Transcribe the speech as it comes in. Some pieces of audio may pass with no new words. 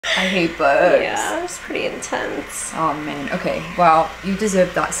I hate bugs. Yeah, it was pretty intense. Oh man, okay. Well, you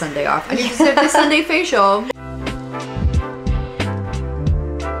deserve that Sunday off. And you deserve the Sunday facial.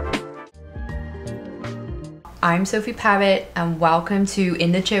 I'm Sofie Pavitt and welcome to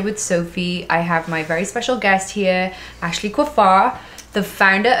In the Chair with Sofie. I have my very special guest here, Ashley Coiffard, the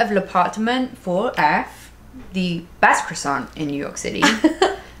founder of L'Appartement 4F, the best croissant in New York City.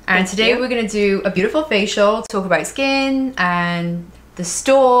 And today we're going to do a beautiful facial, talk about skin and the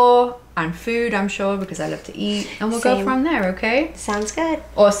store and food, I'm sure, because I love to eat. And we'll go from there, okay? Sounds good.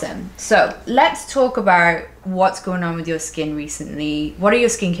 Awesome. So let's talk about what's going on with your skin recently. What are your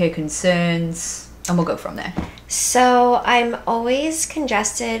skincare concerns? And we'll go from there. So I'm always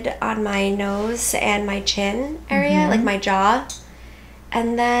congested on my nose and my chin area, like my jaw.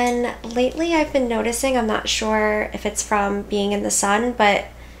 And then lately I've been noticing, I'm not sure if it's from being in the sun, but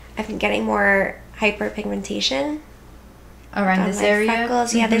I've been getting more hyperpigmentation. Around this area?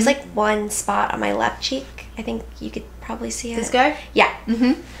 Freckles. Yeah, there's like one spot on my left cheek. I think you could probably see it. This guy? Yeah.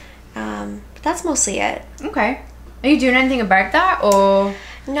 But that's mostly it. Okay. Are you doing anything about that, or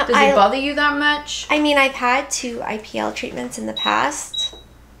no, does it bother you that much? I mean, I've had 2 IPL treatments in the past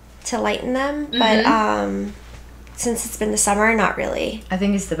to lighten them, but since it's been the summer, not really. I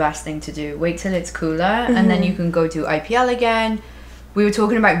think it's the best thing to do. Wait till it's cooler, and then you can go do IPL again. We were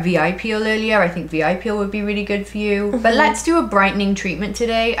talking about VI peel earlier. I think VI peel would be really good for you. But let's do a brightening treatment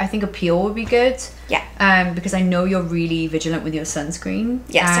today. I think a peel would be good. Yeah. Because I know you're really vigilant with your sunscreen.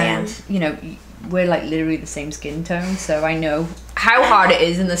 Yes, I am. You know, we're like literally the same skin tone, so I know how hard it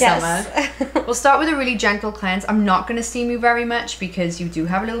is in the summer. We'll start with a really gentle cleanse. I'm not going to steam you very much because you do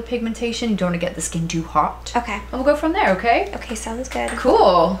have a little pigmentation. You don't want to get the skin too hot. Okay. And we'll go from there, okay? Okay, sounds good.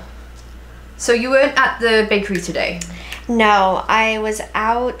 Cool. So you weren't at the bakery today? No, I was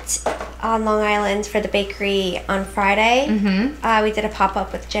out on Long Island for the bakery on Friday. We did a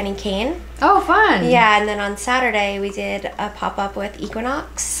pop-up with Jenny Kane. Oh, fun. Yeah, and then on Saturday we did a pop-up with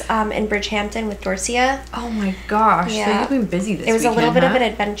Equinox in Bridgehampton with Dorcia. Oh my gosh, Yeah. so you've been busy this weekend. It was a little bit of an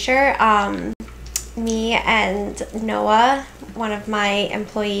adventure. Me and Noah, one of my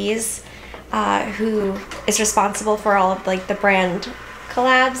employees, who is responsible for all of like the brand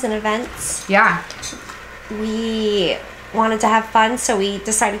collabs and events. Yeah. We wanted to have fun, so we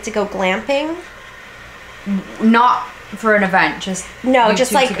decided to go glamping. Not for an event, just no, you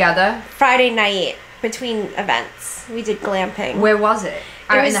just two like together. Friday night between events. We did glamping. Where was it?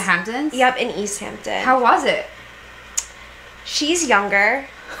 Out in the Hamptons? Yep, in East Hampton. How was it? She's younger.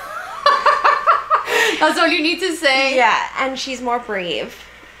 That's all you need to say. Yeah, and she's more brave.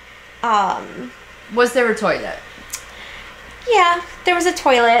 Was there a toilet? Yeah, there was a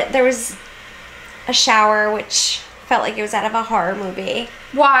toilet. There was a shower, which felt like it was out of a horror movie.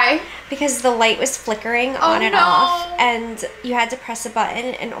 Why? Because the light was flickering on and off, and you had to press a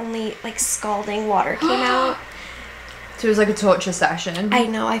button, and only like scalding water came out. So it was like a torture session. I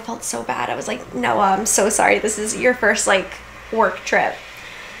know, I felt so bad. I was like, Noah, I'm so sorry. This is your first like work trip.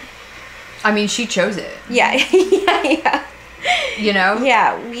 I mean, she chose it. Yeah, yeah. You know?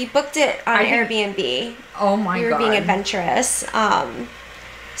 Yeah, we booked it on Airbnb. Oh my god. We were being adventurous.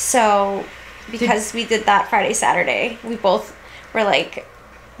 So because we did that Friday, Saturday, we both were like,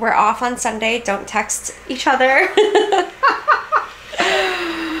 we're off on Sunday, don't text each other.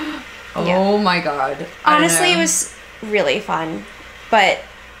 Oh my god. Honestly, it was really fun, but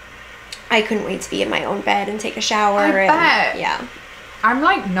I couldn't wait to be in my own bed and take a shower. I bet. Yeah. I'm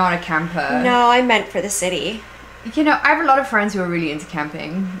like not a camper. No, I meant for the city. You know, I have a lot of friends who are really into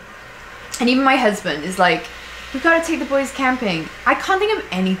camping. And even my husband is like, we gotta take the boys camping. I can't think of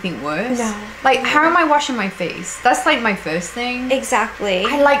anything worse. No. Like, how am I washing my face? That's like my first thing. Exactly.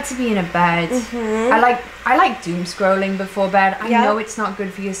 I like to be in a bed. I like doom scrolling before bed. I know it's not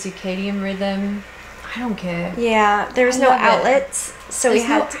good for your circadian rhythm. I don't care. Yeah, there was no outlets, so we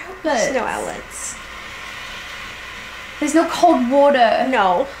had there's no outlets. There's no cold water.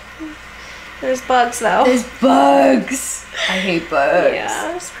 No. There's bugs though. There's bugs. I hate bugs. Yeah,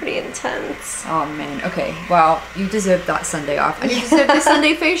 it was pretty intense. Oh man. Okay. Well, you deserve that Sunday off, and you deserve the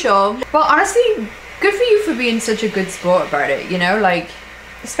Sunday facial. Well, honestly, good for you for being such a good sport about it. You know, like.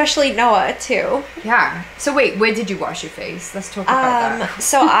 Especially Noah too. Yeah. So wait, where did you wash your face? Let's talk about that.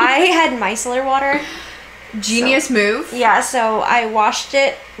 So I had micellar water. Genius move. Yeah. So I washed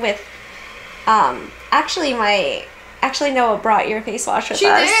it with. Actually, Noah brought your face wash with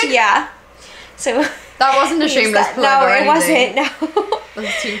us. She did? Yeah. So that wasn't a shameless plug. No, or it wasn't. No.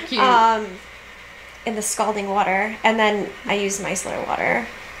 That's too cute. In the scalding water, and then I used micellar water.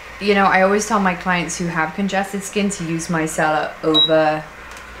 You know, I always tell my clients who have congested skin to use micellar over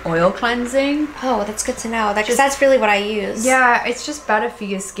oil cleansing. Oh, that's good to know. Because that's really what I use. Yeah, it's just better for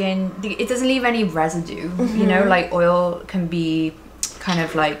your skin. It doesn't leave any residue. You know, like oil can be kind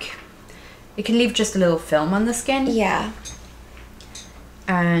of like, it can leave just a little film on the skin. Yeah.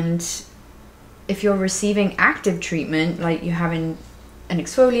 And if you're receiving active treatment, like you're having an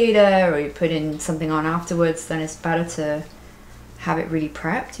exfoliator or you put in something on afterwards, then it's better to have it really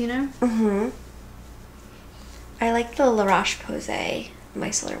prepped, you know? Mm-hmm. I like the La Roche-Posay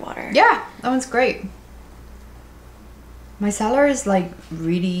micellar water. Yeah, that one's great. Micellar is like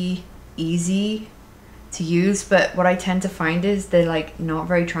really easy to use, but what I tend to find is they're like not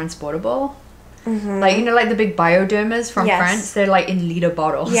very transportable. Mm-hmm. Like, you know, like the big Biodermas from France, they're like in liter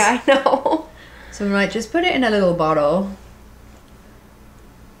bottles. Yeah, I know. So I'm like, just put it in a little bottle.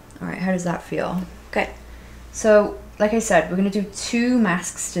 All right, how does that feel? Good. So, like I said, we're going to do 2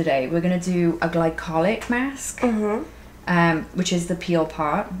 masks today. We're going to do a glycolic mask, which is the peel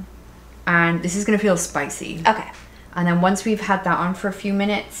part. And this is going to feel spicy. Okay. And then once we've had that on for a few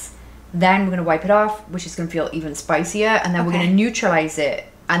minutes, then we're going to wipe it off, which is going to feel even spicier. And then we're going to neutralize it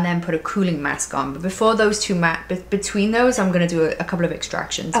and then put a cooling mask on. But before those two, between those, I'm going to do a couple of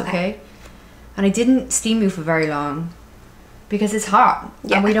extractions, okay? And I didn't steam you for very long because it's hot.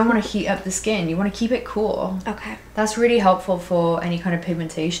 Yeah. And we don't want to heat up the skin. You want to keep it cool. Okay. That's really helpful for any kind of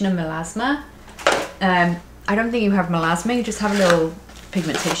pigmentation and melasma. I don't think you have melasma, you just have a little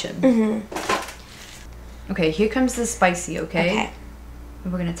pigmentation. Mm-hmm. Okay, here comes the spicy, okay?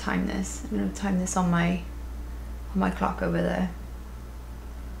 And we're going to time this. I'm going to time this on my clock over there.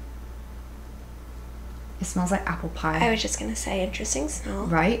 It smells like apple pie. I was just going to say, interesting smell.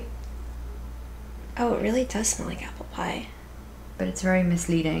 Right? Oh, it really does smell like apple pie. But it's very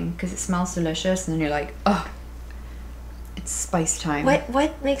misleading because it smells delicious and then you're like, oh, it's spice time.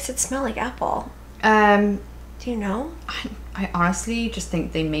 What makes it smell like apple? Do you know? I honestly just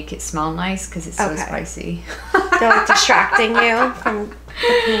think they make it smell nice because it's so spicy. They're like distracting you from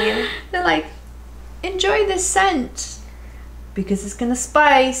the pain. They're like, enjoy this scent because it's gonna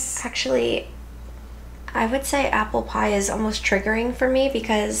spice. Actually, I would say apple pie is almost triggering for me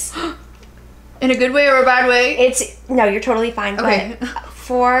because... In a good way or a bad way? No, you're totally fine. Okay. But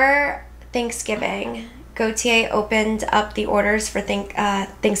for Thanksgiving, Gautier opened up the orders for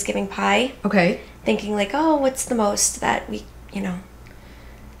Thanksgiving pie. Okay. Thinking like, oh, what's the most that we, you know,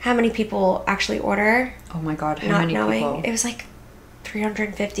 how many people actually order? Oh my God, how many people? It was like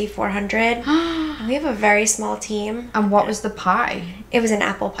 350, 400. And we have a very small team. And what was the pie? It was an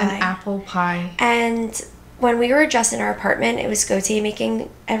apple pie. An apple pie. And when we were just in our apartment, it was Gautier making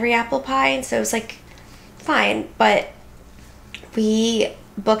every apple pie, and so it was like fine. But we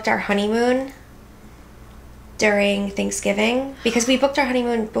booked our honeymoon during Thanksgiving because we booked our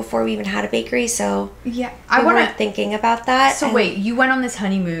honeymoon before we even had a bakery, so yeah, we weren't thinking about that. So wait, you went on this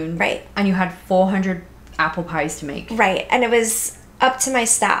honeymoon, right? And you had 400 apple pies to make, right? And it was up to my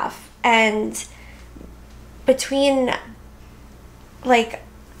staff, and between like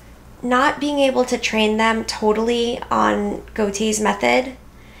not being able to train them totally on Gautier's method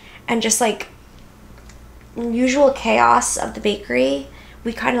and just like usual chaos of the bakery,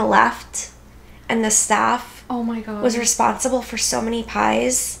 we kind of left, and the staff was responsible for so many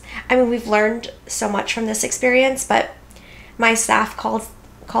pies. I mean, we've learned so much from this experience, but my staff calls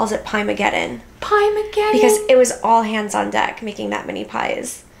it Pie-mageddon. Pie-mageddon? Because it was all hands on deck making that many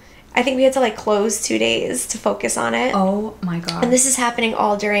pies. I think we had to like close 2 days to focus on it. Oh my God. And this is happening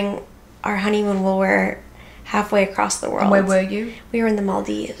all during our honeymoon while we're halfway across the world. And where were you? We were in the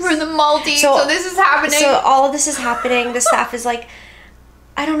Maldives. We're in the Maldives, so this is happening. So all of this is happening. The staff is like,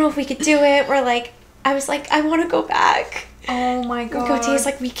 I don't know if we could do it. We're like, I was like, I want to go back. Oh my God. Gautier's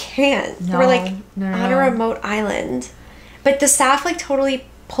like, we can't. No, we're like on a remote island. But the staff like totally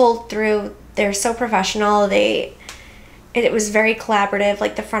pulled through. They're so professional. It was very collaborative,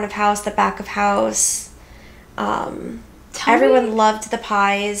 like the front of house, the back of house. Everyone loved the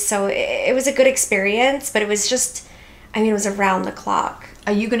pies, so it was a good experience, but it was just, I mean, it was around the clock.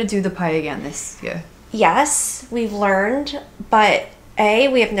 Are you going to do the pie again this year? Yes, we've learned, but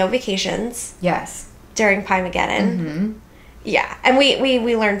we have no vacations. Yes. During Pie-mageddon. Mm-hmm. Yeah, and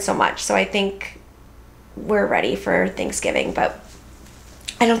we learned so much, so I think we're ready for Thanksgiving, but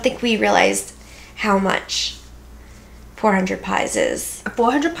I don't think we realized how much 400 pies is.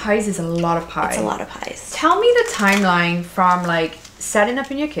 400 pies is a lot of pies. It's a lot of pies. Tell me the timeline from like setting up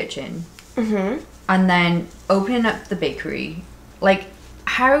in your kitchen and then opening up the bakery. Like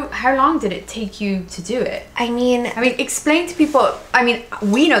how long did it take you to do it? I mean, explain to people. I mean,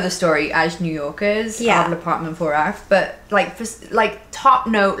 we know the story as New Yorkers of L'Appartement 4F, but like top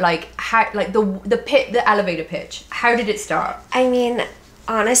note, like how, like the elevator pitch. How did it start? I mean,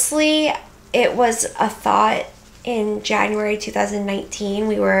 honestly, it was a thought in January 2019.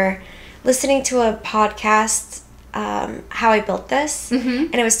 We were listening to a podcast, How I Built This,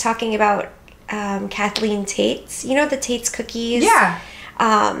 and it was talking about Kathleen Tate's, you know, the Tate's cookies? Yeah.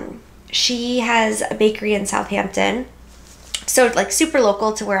 She has a bakery in Southampton, so like super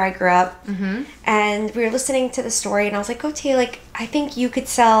local to where I grew up. And we were listening to the story, and I was like, oh, Tay, like, I think you could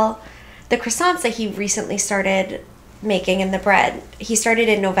sell the croissants that he recently started making and the bread. He started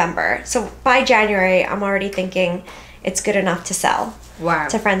in November, so by January I'm already thinking it's good enough to sell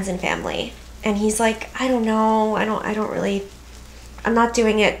to friends and family. And he's like, I don't know, I'm not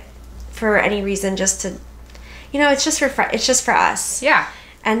doing it for any reason, just to, you know, it's just for us. Yeah.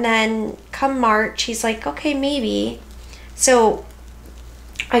 And then come March, he's like, okay, maybe. So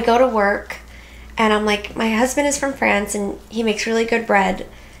I go to work, and I'm like, my husband is from France, and he makes really good bread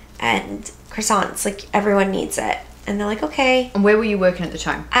and croissants, like everyone needs it. And they're like, okay. And where were you working at the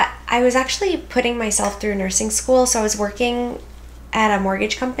time? I was actually putting myself through nursing school, so I was working at a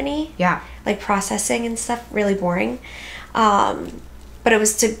mortgage company. Yeah. Like processing and stuff, really boring. But it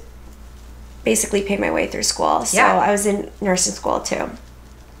was to basically pay my way through school. So I was in nursing school too.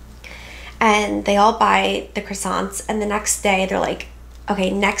 And they all buy the croissants, and the next day they're like,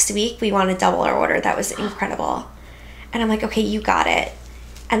 okay, next week we want to double our order. That was incredible. And I'm like, okay, you got it.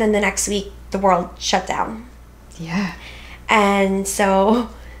 And then the next week the world shut down. Yeah. And so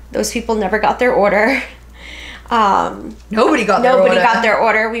those people never got their order. Nobody got their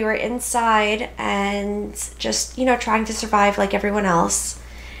order. We were inside and just, you know, trying to survive like everyone else.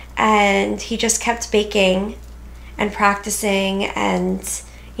 And he just kept baking and practicing, and,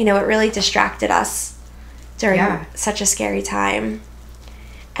 you know, it really distracted us during such a scary time.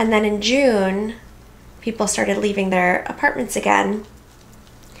 And then in June, people started leaving their apartments again.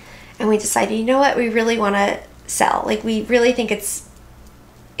 And we decided, you know what, we really want to sell. Like, we really think it's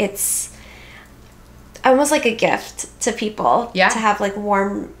almost like a gift to people to have like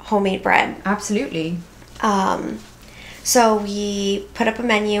warm homemade bread. Absolutely. So we put up a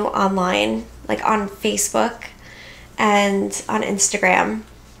menu online, like on Facebook and on Instagram.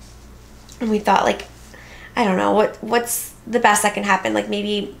 And we thought, like, I don't know, what's the best that can happen? Like,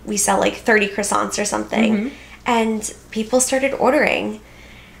 maybe we sell like 30 croissants or something. And people started ordering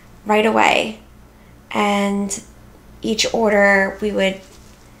right away. And each order they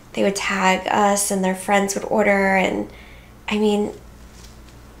would tag us, and their friends would order. And I mean,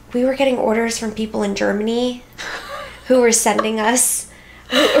 we were getting orders from people in Germany who were sending us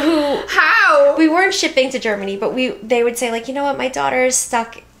How? We weren't shipping to Germany, but they would say, like, you know what, my daughter is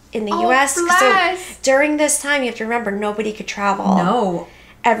stuck in the US. Bless. So during this time, you have to remember, nobody could travel. No.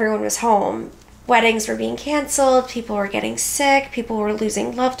 Everyone was home. Weddings were being canceled. People were getting sick. People were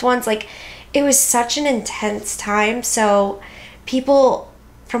losing loved ones. Like, it was such an intense time. So people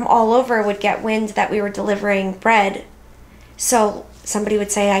from all over would get wind that we were delivering bread. So somebody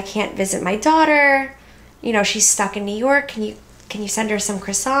would say, I can't visit my daughter. You know, she's stuck in New York. Can you send her some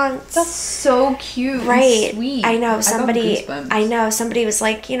croissants? That's so cute. Right. And sweet. I know. I know. Somebody was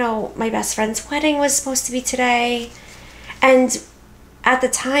like, you know, my best friend's wedding was supposed to be today. And at the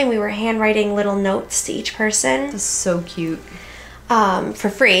time, we were handwriting little notes to each person. That's so cute. For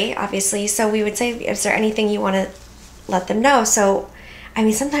free, obviously. So we would say, is there anything you want to let them know? So, I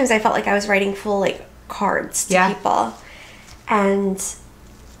mean, sometimes I felt like I was writing full, like, cards to people. And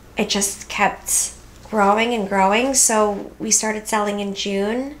it just kept growing and growing. So we started selling in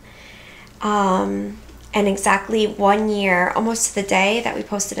June. And exactly 1 year, almost to the day that we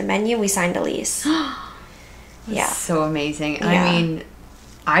posted a menu, we signed a lease. So amazing. Yeah. I mean,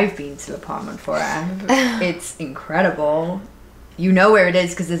 I've been to Apartment 4F. It's incredible. You know where it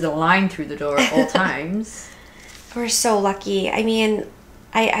is because there's a line through the door at all times. We're so lucky. I mean,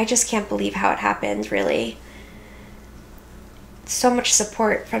 I just can't believe how it happened, really. So much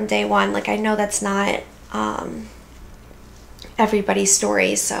support from day one. Like, I know that's not everybody's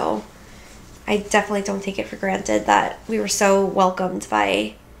story, so I definitely don't take it for granted that we were so welcomed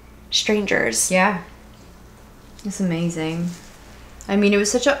by strangers. Yeah. It's amazing. I mean, it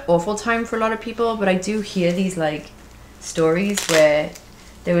was such an awful time for a lot of people, but I do hear these, like, stories where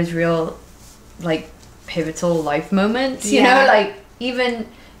there was real, like, pivotal life moments, you know, like, even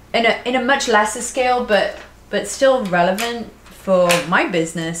in a much lesser scale, but still relevant for my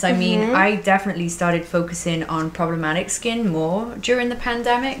business. I mean, I definitely started focusing on problematic skin more during the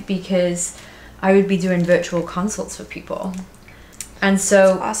pandemic because I would be doing virtual consults for people. And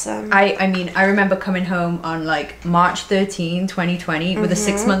so That's awesome. I mean, I remember coming home on like March 13, 2020 with a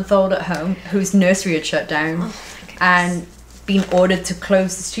 6-month-old at home whose nursery had shut down and being ordered to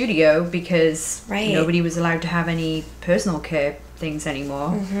close the studio because nobody was allowed to have any personal care things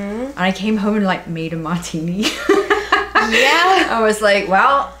anymore. And I came home and like made a martini. Yeah. I was like,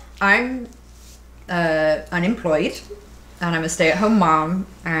 well, I'm unemployed and I'm a stay-at-home mom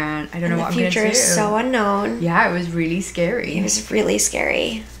and I don't know what I'm gonna do. The future is so unknown. Yeah, it was really scary. It was really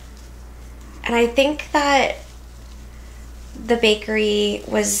scary. And I think that the bakery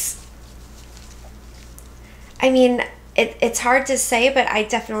was, I mean, it's hard to say, but I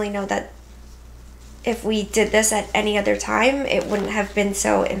definitely know that if we did this at any other time, it wouldn't have been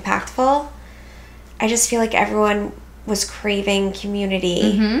so impactful. I just feel like everyone was craving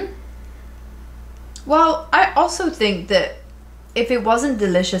community. Well, I also think that if it wasn't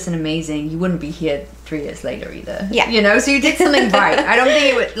delicious and amazing, you wouldn't be here 3 years later either. Yeah. You know, so you did something right. I don't think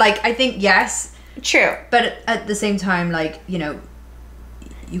it would, like, I think yes. True. But at the same time, like, you know,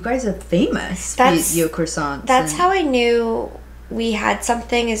 you guys are famous for your croissants. That's how I knew we had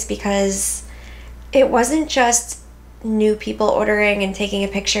something, is because it wasn't just new people ordering and taking a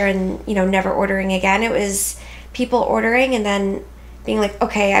picture and, you know, never ordering again. It was people ordering and then being like,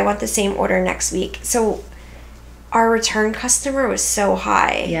 okay, I want the same order next week. So our return customer was so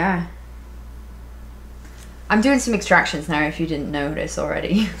high. Yeah. I'm doing some extractions now if you didn't notice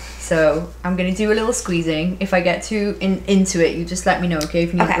already. So I'm going to do a little squeezing. If I get too into it, you just let me know, okay,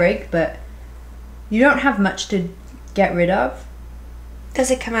 if you need a break. But you don't have much to get rid of.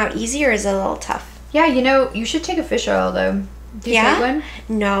 Does it come out easy or is it a little tough? Yeah, you know, you should take a fish oil though. Do you take one?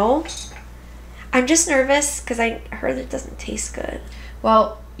 No. I'm just nervous because I heard it doesn't taste good.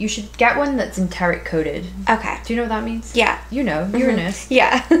 Well, you should get one that's enteric coated. Okay. Do you know what that means? Yeah. You know, you're a nurse.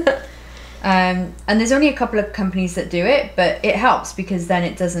 Yeah. And there's only a couple of companies that do it, but it helps because then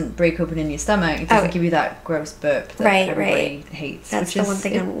it doesn't break open in your stomach. It doesn't give you that gross burp that everybody hates. That's the one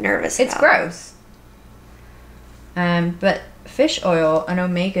thing I'm nervous about. It's gross. But fish oil and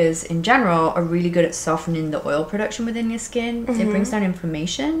omegas in general are really good at softening the oil production within your skin. It brings down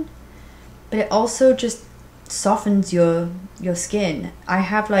inflammation, but it also just softens your skin. I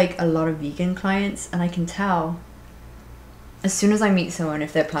have like a lot of vegan clients and I can tell as soon as I meet someone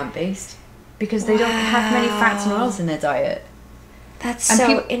if they're plant-based because they don't have many fats and oils in their diet. That's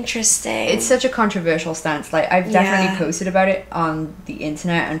so interesting. It's such a controversial stance. Like I've definitely posted about it on the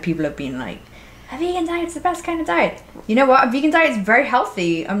internet and people have been like, a vegan diet's the best kind of diet. You know what? A vegan diet is very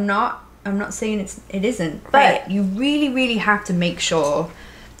healthy. I'm not saying it isn't. But you really, really have to make sure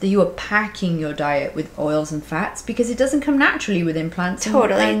that you are packing your diet with oils and fats because it doesn't come naturally within plants.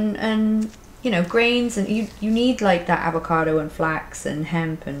 Totally. And you know, grains, and you need like that avocado and flax and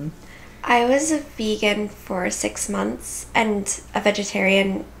hemp. And I was a vegan for 6 months and a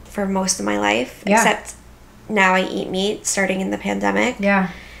vegetarian for most of my life. Except now I eat meat starting in the pandemic. Yeah.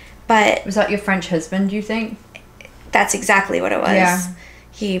 But was that your French husband, do you think? That's exactly what it was. Yeah.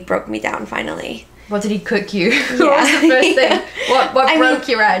 He broke me down finally. What did he cook you? What was the first thing? What broke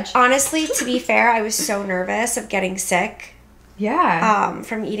your edge? Honestly, to be fair, I was so nervous of getting sick. Yeah.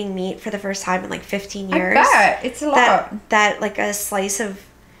 From eating meat for the first time in like 15 years. I bet. It's a lot. That like a slice of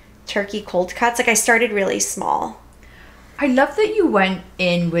turkey cold cuts. Like I started really small. I love that you went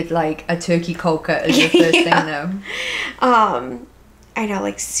in with like a turkey cold cut as your first thing though. I know,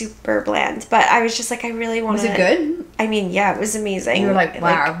 like super bland, but I was just like, I really want to. Was it good? I mean, yeah, it was amazing. You were like,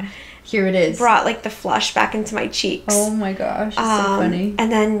 wow, like, here it is. Brought like the flush back into my cheeks. Oh my gosh, it's so funny.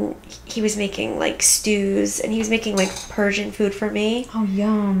 And then he was making like stews, and he was making like Persian food for me. Oh,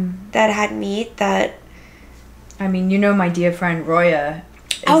 yum. That had meat that. I mean, you know, my dear friend Roya.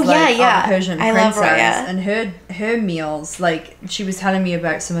 Yeah. Persian I princess, love Roya. And her meals, like she was telling me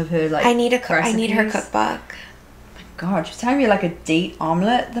about some of her like. I need her cookbook. God, she was telling me like a date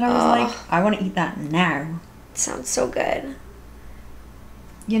omelet that I was like, I want to eat that now. It sounds so good.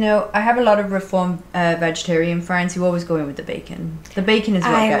 You know, I have a lot of reformed vegetarian friends who always go in with the bacon. The bacon is what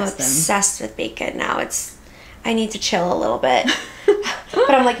gets them. I'm obsessed with bacon now. I need to chill a little bit.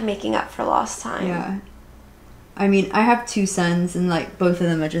 But I'm like making up for lost time. Yeah. I mean, I have 2 sons and like both of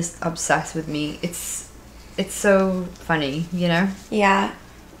them are just obsessed with me. It's so funny, you know? Yeah.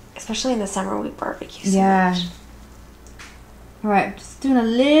 Especially in the summer we barbecue so much. Alright, just doing a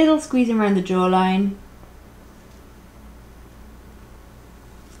little squeezing around the jawline.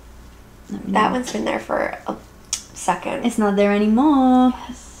 That one's been there for a second. It's not there anymore.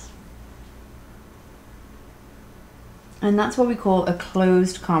 Yes. And that's what we call a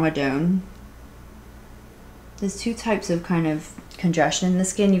closed comedone. There's 2 types of kind of congestion in the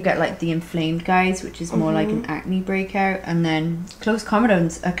skin. You get like the inflamed guys, which is more like an acne breakout, and then closed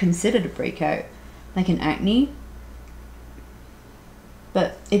comedones are considered a breakout, like an acne.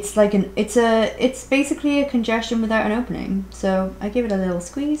 But it's like it's basically a congestion without an opening. So I give it a little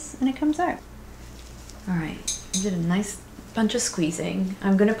squeeze and it comes out. All right, I did a nice bunch of squeezing.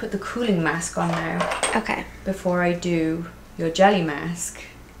 I'm gonna put the cooling mask on now. Okay. Before I do your jelly mask.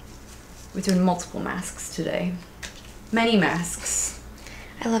 We're doing multiple masks today. Many masks.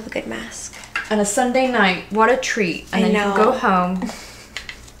 I love a good mask. And a Sunday night, what a treat. And then you can go home.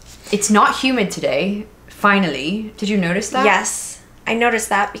 It's not humid today, finally. Did you notice that? Yes. I noticed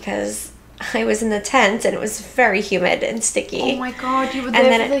that because I was in the tent and it was very humid and sticky. Oh my god, you were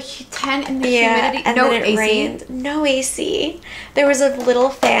there for the tent in the humidity. And no then it AC? rained. No AC. There was a little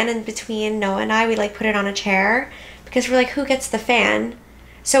fan in between Noah and I. We like put it on a chair because we're like, who gets the fan?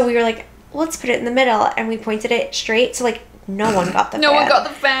 So we were like, well, let's put it in the middle, and we pointed it straight. So like, no one got the fan. No one got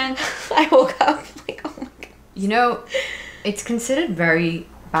the fan. I woke up like, oh my god. You know, it's considered very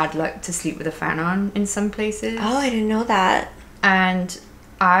bad luck to sleep with a fan on in some places. Oh, I didn't know that. And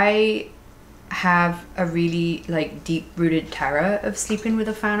I have a really like deep-rooted terror of sleeping with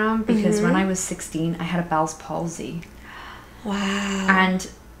a fan on because when I was 16, I had a Bell's palsy. Wow. And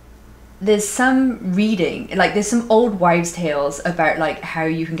there's some reading, like there's some old wives' tales about like how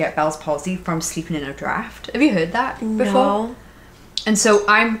you can get Bell's palsy from sleeping in a draft. Have you heard that before? No. And so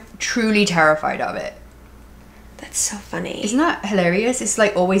I'm truly terrified of it. That's so funny. Isn't that hilarious? It's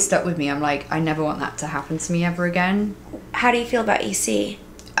like always stuck with me. I'm like, I never want that to happen to me ever again. How do you feel about AC?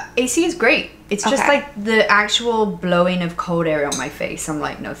 AC is great. It's just Okay. like the actual blowing of cold air on my face. I'm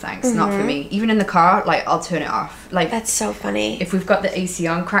like, no thanks, not for me. Even in the car, like I'll turn it off. Like That's so funny. if we've got the AC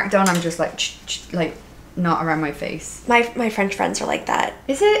on cracked on, I'm just like, like not around my face. My French friends are like that.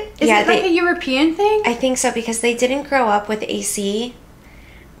 Is it? Is Yeah, it like they- a European thing? I think so because they didn't grow up with AC.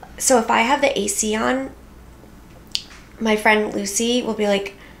 So if I have the AC on, my friend Lucy will be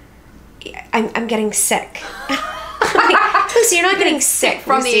like, I'm getting sick. I'm like, Lucy, you're not getting sick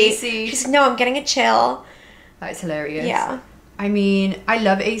from the Lucy. AC. She's like, no, I'm getting a chill. That's hilarious. Yeah. I mean, I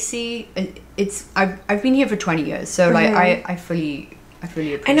love AC. I've been here for 20 years, so like I fully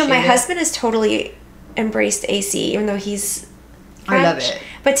appreciate I know my it. husband has totally embraced AC, even though he's French. I love it.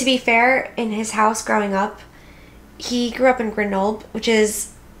 But to be fair, in his house growing up, he grew up in Grenoble, which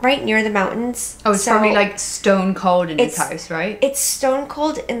is right near the mountains. Oh, it's So probably like stone cold in his it's- house, right? It's stone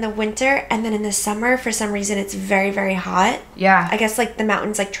cold in the winter, and then in the summer, for some reason, it's very, very hot. Yeah. I guess like the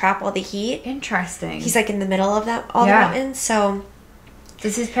mountains like trap all the heat. Interesting. He's like in the middle of all Yeah. the mountains, so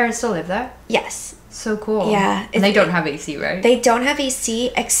Does his parents still live there? yes. So cool. Yeah, And they it- don't have AC, right? They don't have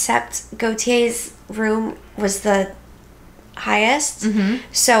AC, except Gautier's room was the highest,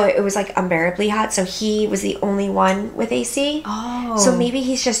 so it was like unbearably hot, so he was the only one with AC. Oh. So maybe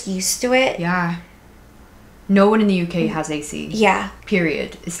he's just used to it. Yeah. No one in the UK has AC. Yeah.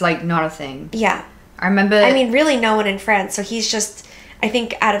 Period. It's like not a thing. Yeah. I remember. I mean, really no one in France, so he's just, I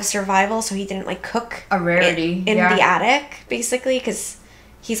think, out of survival, so he didn't like cook A rarity, in yeah. the attic, basically, because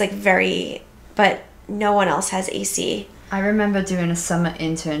he's like very, but no one else has AC. I remember doing a summer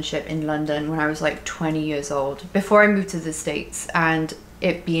internship in London when I was like 20 years old, before I moved to the States, and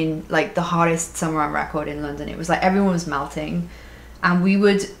it being like the hottest summer on record in London. It was like everyone was melting, and we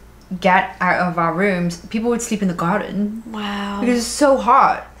would get out of our rooms. People would sleep in the garden Wow. because it's so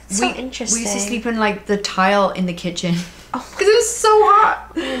hot. So We used to interesting. sleep in like the tile in the kitchen Oh because it was so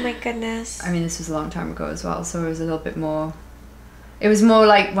hot. Oh my goodness. I mean, this was a long time ago as well, so it was a little bit more. It was more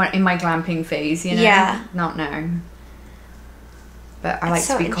like in my glamping phase, you know. Yeah. Not now. But I like That's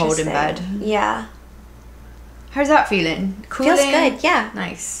so to be cold in bed. interesting. Yeah. How's that feeling? Cooling? Feels good, yeah.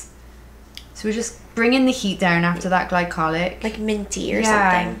 Nice. So we're just bringing the heat down after that glycolic. Like minty or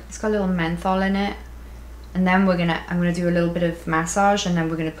something. It's got a little menthol in it. And then I'm gonna do a little bit of massage, and then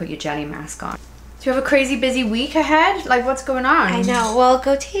we're gonna put your jelly mask on. Do you have a crazy busy week ahead? Like, what's going on? I know. Well,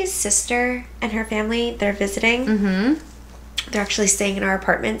 Gautier's sister and her family, they're visiting. Mm-hmm. They're actually staying in our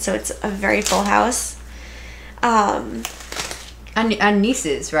apartment, so it's a very full house. And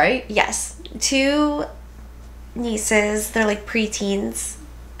nieces, right? Yes. 2 nieces, they're like preteens,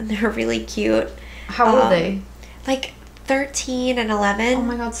 and they're really cute. How old are they? Like 13 and 11. Oh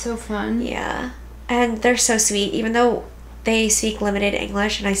my god, so fun. Yeah. And they're so sweet, even though they speak limited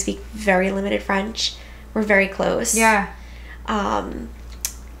English and I speak very limited French. We're very close. Yeah.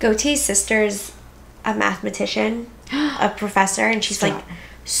 Gautier's sister's a mathematician, a professor, and she's Stop. like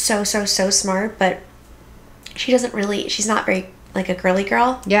so smart, but she's not very like a girly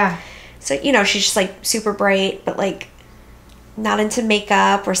girl. Yeah. So, you know, she's just like super bright, but like not into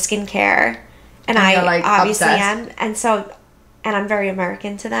makeup or skincare. And I you're, like, obviously obsessed. am. And I'm very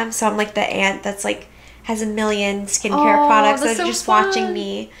American to them. So I'm like the aunt that's like has a million skincare Oh, products that's that are so just fun. watching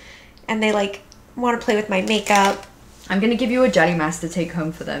me. And they like want to play with my makeup. I'm gonna give you a jelly mask to take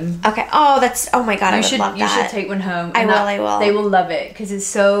home for them. Okay. Oh, oh my god, I would love that. You should take one home. I will. They will love it because it's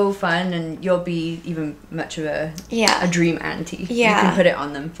so fun, and you'll be even much of a dream auntie. Yeah. You can put it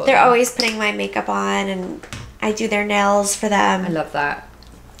on them for them. They're always putting my makeup on, and I do their nails for them. I love that.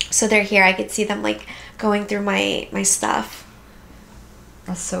 So they're here. I could see them like going through my stuff.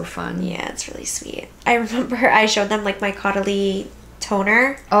 That's so fun. Yeah, it's really sweet. I remember I showed them like my Caudalie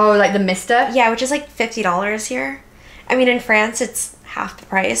toner. Oh, like the mister? Yeah, which is like $50 here. I mean, in France, it's half the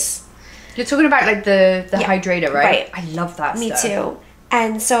price. You're talking about like the hydrator, right? I love that Me stuff. Me too.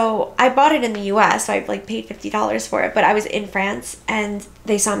 And so I bought it in the US, so I like paid $50 for it. But I was in France, and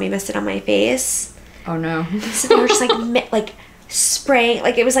they saw me mist it on my face. Oh no! So they were just like spraying,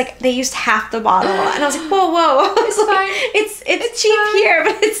 like it was like they used half the bottle, and I was like, whoa! It's fine. It's cheap fine. Here,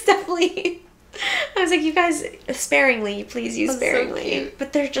 but it's definitely. I was like, you guys, sparingly, please use sparingly. So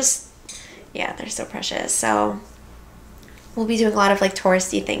but they're just, they're so precious. So. We'll be doing a lot of like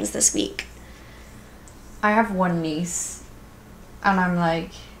touristy things this week. I have one niece, and I'm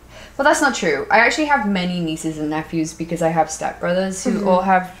like, well, that's not true. I actually have many nieces and nephews because I have stepbrothers who all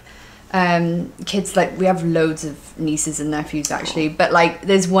have kids. Like, we have loads of nieces and nephews actually, but like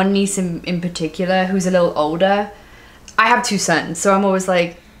there's one niece in particular who's a little older. I have 2 sons, so I'm always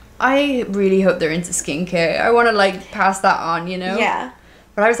like, I really hope they're into skincare. I want to like pass that on, you know? Yeah.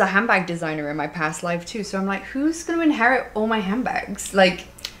 But I was a handbag designer in my past life too, so I'm like, who's going to inherit all my handbags? Like,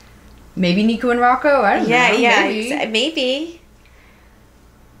 maybe Nico and Rocco? I don't know. Yeah, maybe.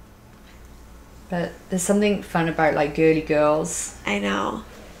 But there's something fun about like girly girls. I know.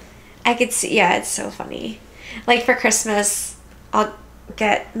 I could see, it's so funny. Like for Christmas, I'll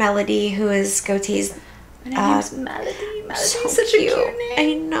get Melody, who is Gautier's. My name's Melody. Melody's so such cute. A cute name.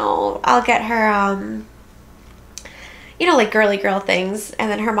 I know. I'll get her, like girly girl things, and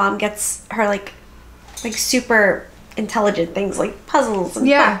then her mom gets her like super intelligent things like puzzles and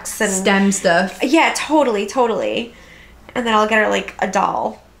books and STEM stuff. Yeah, totally. And then I'll get her like a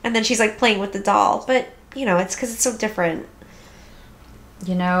doll, and then she's like playing with the doll. But it's because it's so different.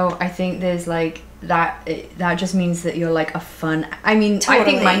 I think there's like that. That just means that you're like a fun. I mean, totally. I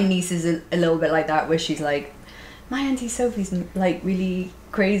think my niece is a little bit like that, where she's like, my auntie Sophie's like really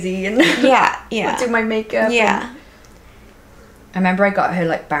crazy and yeah, do my makeup. Yeah. I remember I got her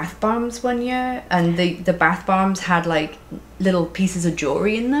like bath bombs one year, and the bath bombs had like little pieces of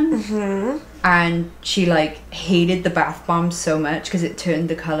jewelry in them, and she like hated the bath bombs so much because it turned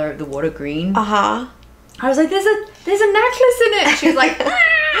the color of the water green. I was like, there's a necklace in it. She was like,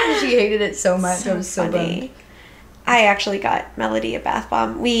 she hated it so much. I was so funny. I actually got Melody a bath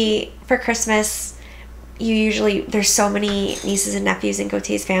bomb. For Christmas, there's so many nieces and nephews in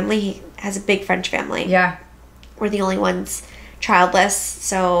Gautier's family. He has a big French family. Yeah, we're the only ones childless,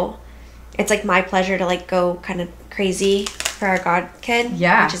 so it's like my pleasure to like go kind of crazy for our god kid,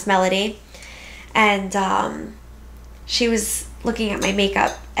 which is Melody. And she was looking at my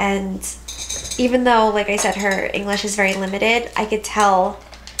makeup, and even though, like I said, her English is very limited, I could tell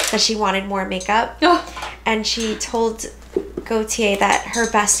that she wanted more makeup. And she told Gautier that her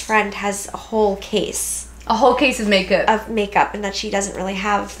best friend has a whole case of makeup, and that she doesn't really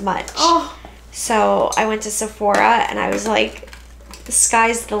have much. So I went to Sephora, and I was like, the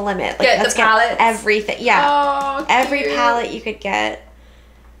sky's the limit. Like, let's get everything. Yeah. Every palette you could get.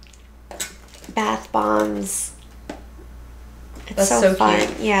 Bath bombs. It's so fun.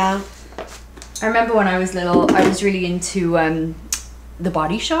 Cute. Yeah. I remember when I was little, I was really into the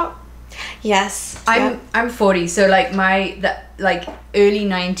Body Shop. Yes. I'm 40, so like like early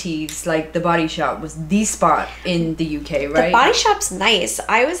 90s, like the Body Shop was the spot in the UK, right? The Body Shop's nice.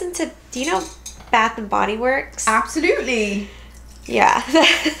 I was into, do you know Bath and Body Works? Absolutely. Yeah.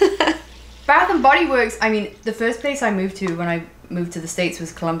 Bath and Body Works, I mean, the first place I moved to when I moved to the States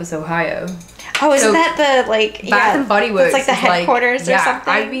was Columbus, Ohio. Oh, isn't that the like Bath and Body Works? It's like the headquarters or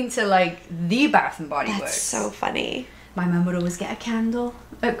something. I've been to like the Bath and Body Works. That's so funny. My mum would always get a candle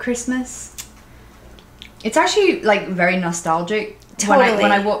at Christmas. It's actually like very nostalgic. Totally.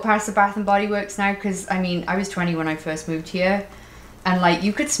 When I walk past the Bath and Body Works now, because I mean I was 20 when I first moved here, and like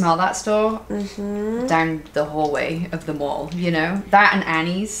you could smell that store down the hallway of the mall. That and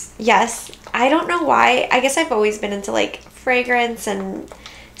Annie's. Yes, I don't know why. I guess I've always been into like fragrance and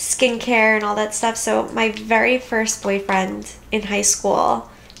skincare and all that stuff. So my very first boyfriend in high school,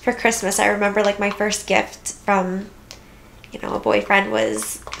 for Christmas, I remember like my first gift from a boyfriend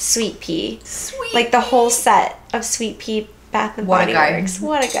was Sweet Pea. Like the whole set of Sweet Pea Bath and Body Works.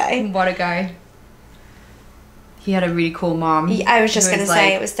 What a guy. What a guy. He had a really cool mom. I was just going to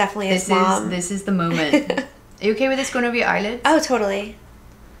say, it was definitely his mom. This is the moment. Are you okay with this going over your eyelids? Oh, totally.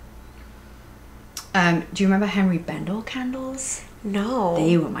 Do you remember Henry Bendel candles? No.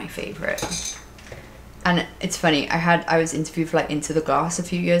 They were my favorite. And it's funny, I was interviewed for like Into the Glass a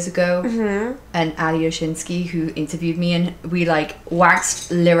few years ago, and Ali Oshinsky, who interviewed me, and we like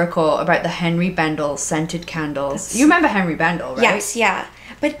waxed lyrical about the Henry Bendel scented candles. You remember Henry Bendel, right? Yes, yeah.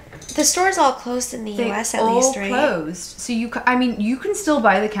 But the store's all closed in the US at least, right? All closed. So you can still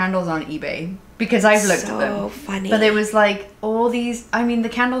buy the candles on eBay because I've looked at them. So funny. But there was like all these. I mean, the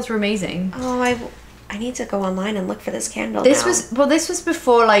candles were amazing. Oh, I need to go online and look for this candle. This was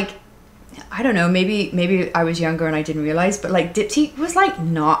before, like, I don't know, maybe I was younger and I didn't realize, but like Diptyque was like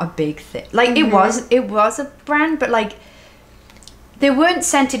not a big thing. Like it was a brand, but like there weren't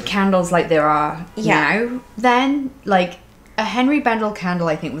scented candles like there are now. Then like a Henry Bendel candle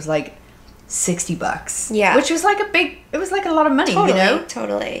I think was like $60. Yeah. Which was like it was like a lot of money, totally, you know?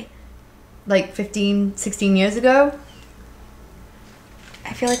 Totally. Like 15, 16 years ago.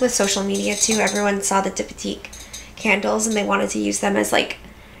 I feel like with social media too, everyone saw the Diptyque candles and they wanted to use them as like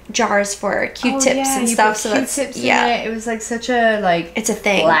jars for Q-tips and stuff. So Q-tips in it. It was like such a like it's a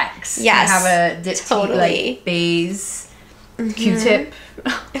thing. Flex. Yes. To have a Diptyque like base Q-tip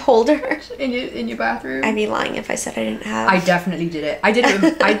holder in your bathroom. I'd be lying if I said I didn't have. I definitely did it. I did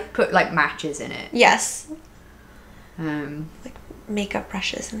it. I put like matches in it. Yes. Like makeup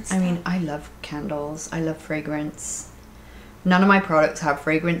brushes and stuff. I mean, I love candles. I love fragrance. None of my products have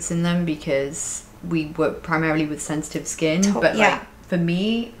fragrance in them because we work primarily with sensitive skin. But like for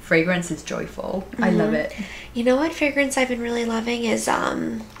me, fragrance is joyful. I love it. You know what fragrance I've been really loving is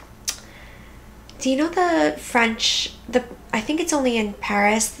do you know the French, I think it's only in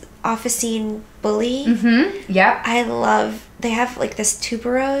Paris, Officine Bully? Yeah. I love, they have like this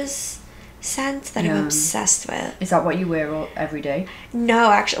tuberose scent that I'm obsessed with. Is that what you wear every day? No,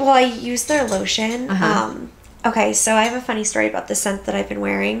 actually, well, I use their lotion. Okay, so I have a funny story about the scent that I've been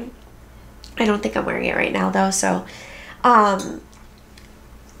wearing. I don't think I'm wearing it right now though, so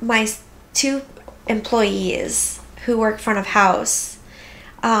my 2 employees who work front of house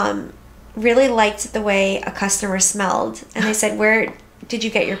really liked the way a customer smelled, and they said, "Where did you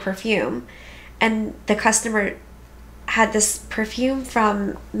get your perfume?" And the customer had this perfume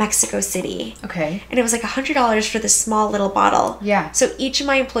from Mexico City. Okay. And it was like $100 for this small little bottle. Yeah. So each of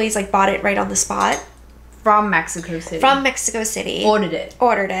my employees like bought it right on the spot. From Mexico City. From Mexico City. Ordered it.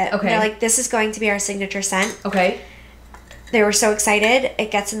 Okay. And they're like, this is going to be our signature scent. Okay. They were so excited. It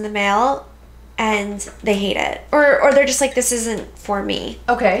gets in the mail and they hate it. Or they're just like, this isn't for me.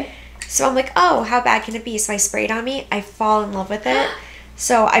 Okay. So I'm like, oh, how bad can it be? So I spray it on me. I fall in love with it.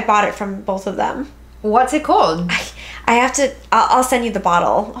 So I bought it from both of them. What's it called? I have to, I'll send you the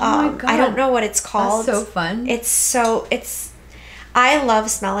bottle. Oh my God. I don't know what it's called. That's so fun. I love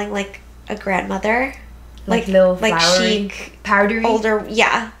smelling like a grandmother. Like little like flowery, chic, powdery. Older,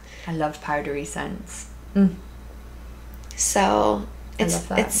 yeah. I love powdery scents. So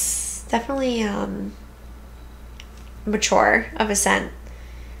it's definitely mature of a scent.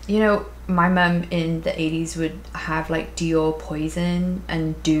 You know, my mum in the 80s would have like Dior Poison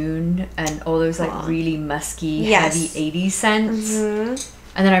and Dune and all those like really musky, heavy 80s scents.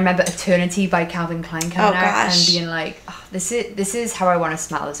 And then I remember Eternity by Calvin Klein coming out and being like, oh, this is how I want to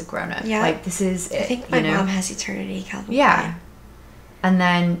smell as a grown-up. Yeah. Like, this is it. I think my mom has Eternity, Calvin Klein. Yeah. And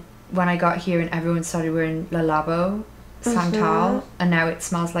then when I got here and everyone started wearing Le Labo Santal, and now it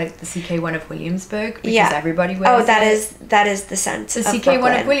smells like the CK1 of Williamsburg because everybody wears it. That is the scent the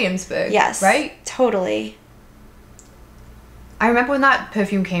CK1 of Williamsburg. Yes. Right? Totally. I remember when that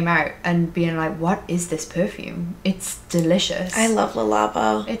perfume came out and being like, what is this perfume? It's delicious. I love Le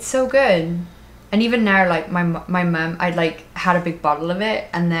Labo. It's so good. And even now, like, my mum, I like had a big bottle of it,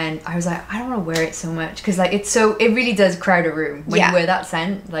 and then I was like, I don't want to wear it so much because like it really does crowd a room when you wear that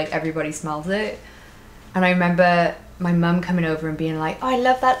scent. Like everybody smells it. And I remember my mum coming over and being like, oh, I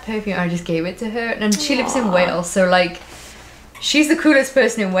love that perfume. And I just gave it to her, and she lives in Wales, so like she's the coolest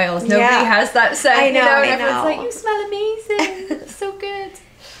person in Wales. Nobody has that scent. I know, you know? I And everyone's know. like, you smell amazing. It's so good.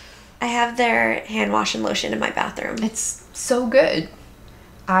 I have their hand wash and lotion in my bathroom. It's so good.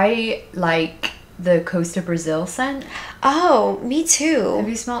 I like the Costa Brazil scent. Oh, me too. Have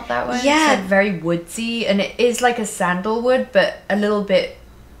you smelled that one? Yeah. It's like very woodsy, and it is like a sandalwood, but a little bit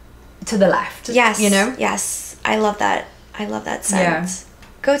to the left. Yes. You know? Yes. I love that. I love that scent. Yeah.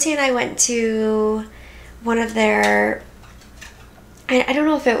 Gautier and I went to one of their, I don't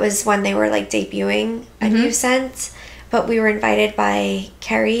know if it was when they were like debuting a new scent, but we were invited by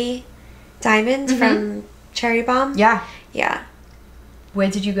Kerry Diamond from Cherry Bomb. Yeah. Yeah. Where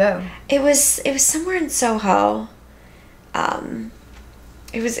did you go? It was somewhere in Soho.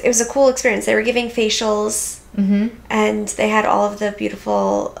 it was a cool experience. They were giving facials, and they had all of the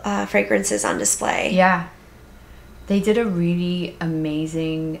beautiful fragrances on display. Yeah. They did a really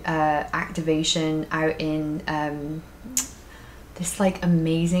amazing activation out in this like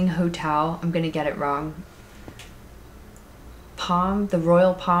amazing hotel. I'm gonna get it wrong. The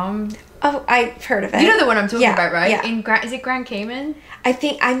Royal Palm. Oh, I've heard of it. You know the one I'm talking about, right? Yeah. Is it Grand Cayman?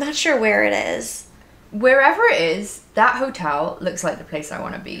 I'm not sure where it is. Wherever it is, that hotel looks like the place I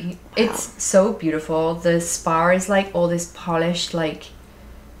want to be. Wow. It's so beautiful. The spa is like all this polished, like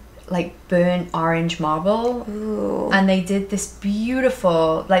burnt orange marble. Ooh. And they did this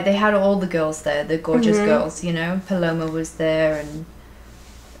beautiful, like they had all the girls there, the gorgeous girls, you know. Paloma was there, and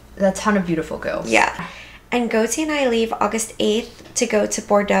a ton of beautiful girls. Yeah. And Gauthier and I leave August 8th to go to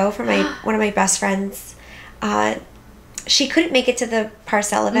Bordeaux for one of my best friends. She couldn't make it to the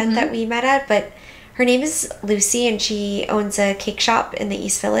Parcel event that we met at, but her name is Lucy, and she owns a cake shop in the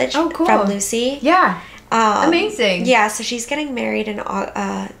East Village. Oh, cool. From Lucy. Yeah. Amazing. Yeah, so she's getting married in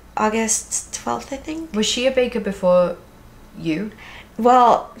August 12th, I think. Was she a baker before you?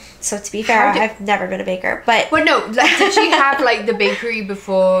 Well, so to be fair, I've never been a baker, but... Well, no, like, did she have, like, the bakery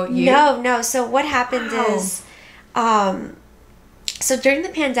before you? No. So what happened is... so during the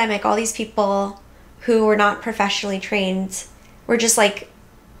pandemic, all these people who were not professionally trained were just, like,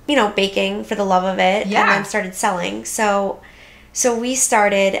 you know, baking for the love of it, and then started selling. So we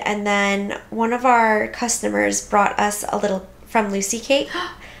started, and then one of our customers brought us a little From Lucy cake,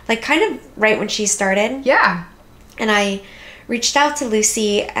 like, kind of right when she started. Yeah. And I reached out to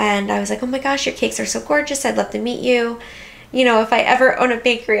Lucy, and I was like, oh my gosh, your cakes are so gorgeous. I'd love to meet you. You know, if I ever own a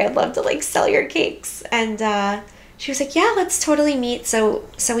bakery, I'd love to, like, sell your cakes. And she was like, yeah, let's totally meet. So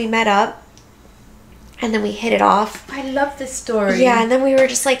we met up, and then we hit it off. I love this story. Yeah, and then we were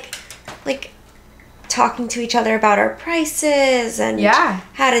just, like talking to each other about our prices and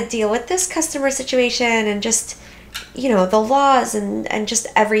how to deal with this customer situation and just, you know, the laws and just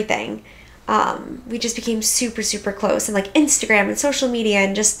everything. We just became super, super close, and like Instagram and social media,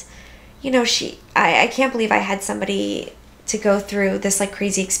 and just, you know, I can't believe I had somebody to go through this like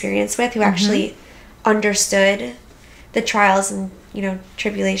crazy experience with who actually understood the trials and, you know,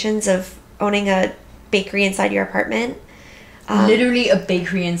 tribulations of owning a bakery inside your apartment. Literally a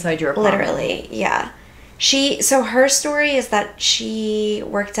bakery inside your apartment. Literally, yeah. So her story is that she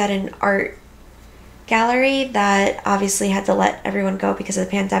worked at an art gallery that obviously had to let everyone go because of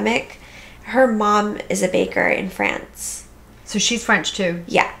the pandemic. Her mom is a baker in France. So she's French too?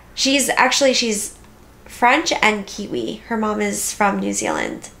 Yeah. She's French and Kiwi. Her mom is from New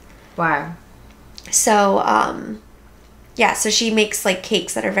Zealand. Wow. So, yeah, so she makes like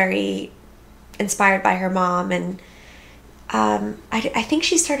cakes that are very inspired by her mom, and I think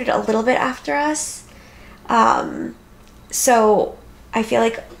she started a little bit after us. So I feel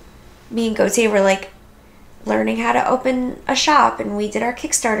like me and Gauthier were like learning how to open a shop, and we did our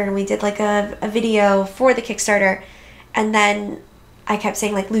Kickstarter, and we did like a video for the Kickstarter, and then I kept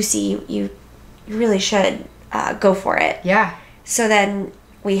saying like, Lucy, you really should go for it. Yeah. So then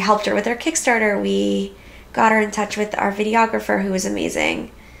we helped her with her Kickstarter. We got her in touch with our videographer, who was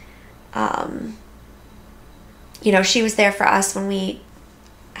amazing. You know, she was there for us when we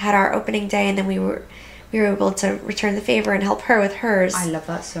had our opening day, and then we were able to return the favor and help her with hers. I love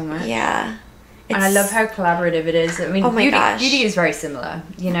that so much. Yeah. And I love how collaborative it is. I mean, beauty is very similar,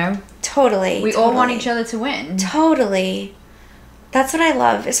 you know? Totally. We all want each other to win. Totally. That's what I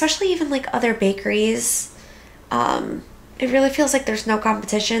love, especially even like other bakeries. It really feels like there's no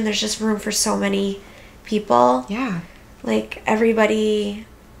competition. There's just room for so many people. Yeah. Like everybody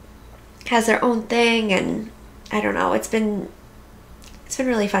has their own thing, and I don't know. It's been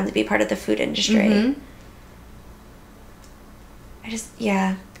really fun to be part of the food industry.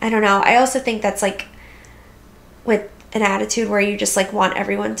 I don't know. I also think that's like with an attitude where you just like want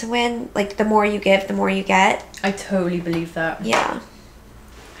everyone to win. Like the more you give, the more you get. I totally believe that. Yeah.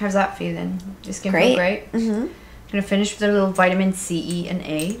 How's that feeling? Your skin Great. feel great? Mm-hmm. Gonna finish with a little vitamin C, E, and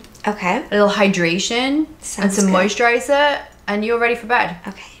A. Okay. A little hydration. Sounds and some good. Moisturizer, and you're ready for bed.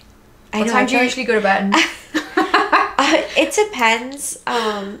 Okay. What time do you usually go to bed? It depends.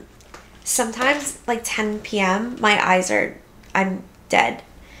 Sometimes like 10 p.m. I'm dead,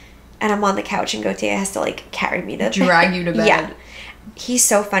 and I'm on the couch, and Gauthier has to like carry me to drag you to bed. Yeah. He's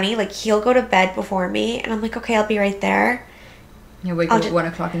so funny. Like he'll go to bed before me, and I'm like, okay, I'll be right there. You wake up at 1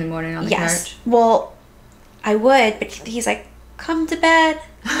 o'clock in the morning on the couch. Well, I would, but he's like, come to bed,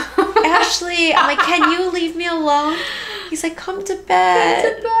 Ashley. I'm like, can you leave me alone? He's like, come to bed.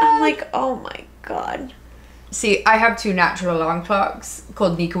 Come to bed. I'm like, oh my God. See, I have 2 natural alarm clocks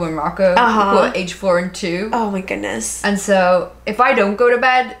called Nico and Rocco, who are age 4 and 2. Oh my goodness. And so if I don't go to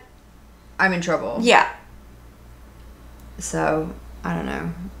bed, I'm in trouble. Yeah. So I don't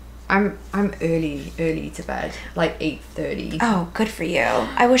know. I'm early to bed, like 8:30. Oh, good for you.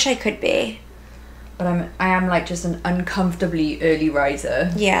 I wish I could be. But I am like just an uncomfortably early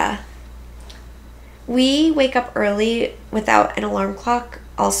riser. Yeah. We wake up early without an alarm clock,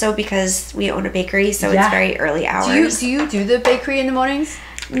 also because we own a bakery, so it's very early hours. Do you do the bakery in the mornings?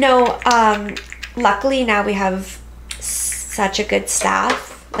 No. Luckily now we have such a good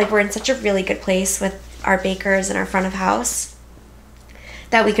staff. Like, we're in such a really good place with our bakers and our front of house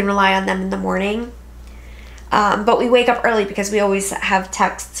that we can rely on them in the morning. But we wake up early because we always have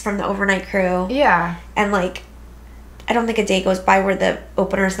texts from the overnight crew. Yeah. And like, I don't think a day goes by where the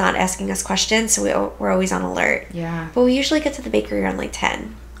opener's not asking us questions, so we're always on alert. Yeah. But we usually get to the bakery around like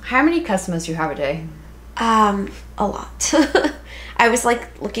 10. How many customers do you have a day? A lot. I was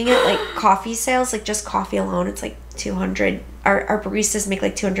like looking at like coffee sales, like just coffee alone, it's like 200. Our baristas make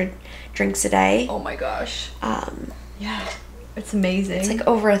like 200 drinks a day. Oh my gosh. Yeah. It's amazing. It's like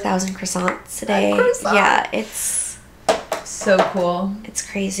over 1,000 croissants a day. Yeah, it's so cool. It's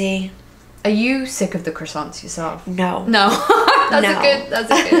crazy. Are you sick of the croissants yourself? No. No.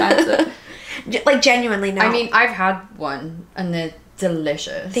 That's a good answer. Like, genuinely, no. I mean, I've had one and they're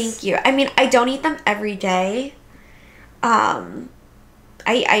delicious. Thank you. I mean, I don't eat them every day.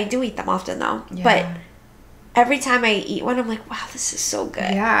 I do eat them often though. Yeah. But every time I eat one, I'm like, wow, this is so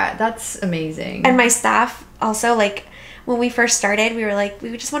good. Yeah, that's amazing. And my staff also, like, when we first started, we were like,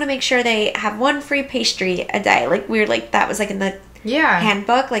 we just want to make sure they have one free pastry a day. Like, we were like, that was like in the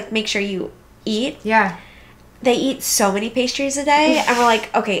handbook, like, make sure you eat. Yeah. They eat so many pastries a day. And we're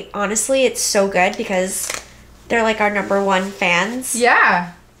like, okay, honestly, it's so good because they're like our #1 fans.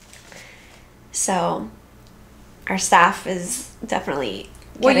 Yeah. So our staff is definitely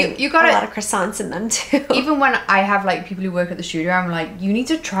getting you got a lot of croissants in them too. Even when I have like people who work at the studio, I'm like, you need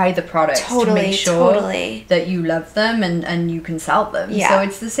to try the products to make sure that you love them and you can sell them. Yeah. So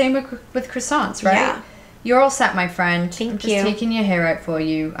it's the same with croissants, right? Yeah. You're all set, my friend. Thank I'm just you. taking your hair out for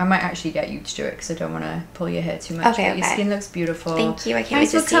you. I might actually get you to do it because I don't want to pull your hair too much. Okay, but your skin looks beautiful. Thank you. I can't wait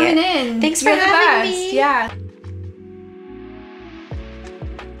to see it. Thanks for coming in. Thanks for You're the having best. me. Yeah.